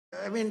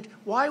I mean,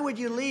 why would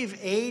you leave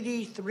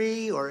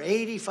 83 or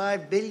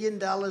 $85 billion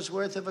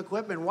worth of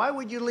equipment? Why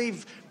would you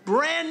leave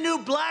brand new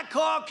Black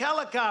Hawk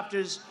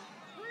helicopters,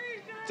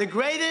 the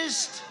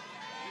greatest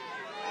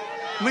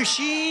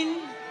machine?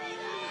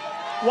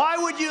 Why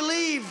would you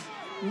leave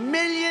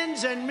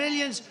millions and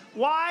millions?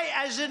 Why,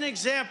 as an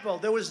example,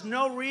 there was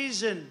no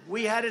reason.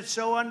 We had it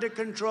so under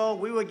control.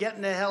 We were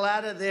getting the hell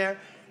out of there.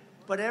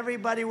 But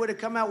everybody would have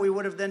come out. We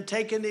would have then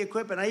taken the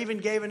equipment. I even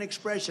gave an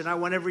expression. I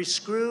want every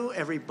screw,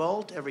 every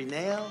bolt, every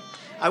nail.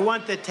 I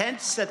want the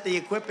tents that the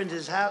equipment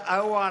is. I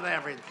want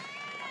everything.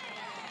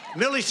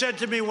 Milley said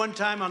to me one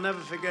time, I'll never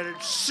forget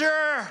it,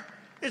 "Sir,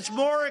 it's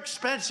more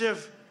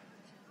expensive.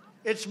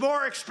 It's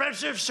more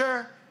expensive,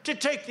 sir, to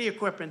take the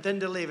equipment than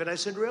to leave it." I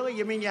said, "Really?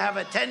 You mean you have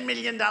a $10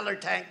 million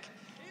tank?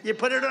 You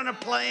put it on a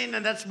plane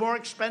and that's more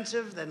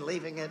expensive than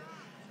leaving it?"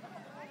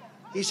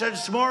 He said,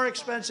 "It's more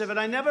expensive." And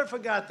I never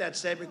forgot that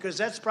statement because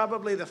that's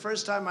probably the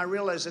first time I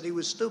realized that he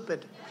was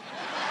stupid.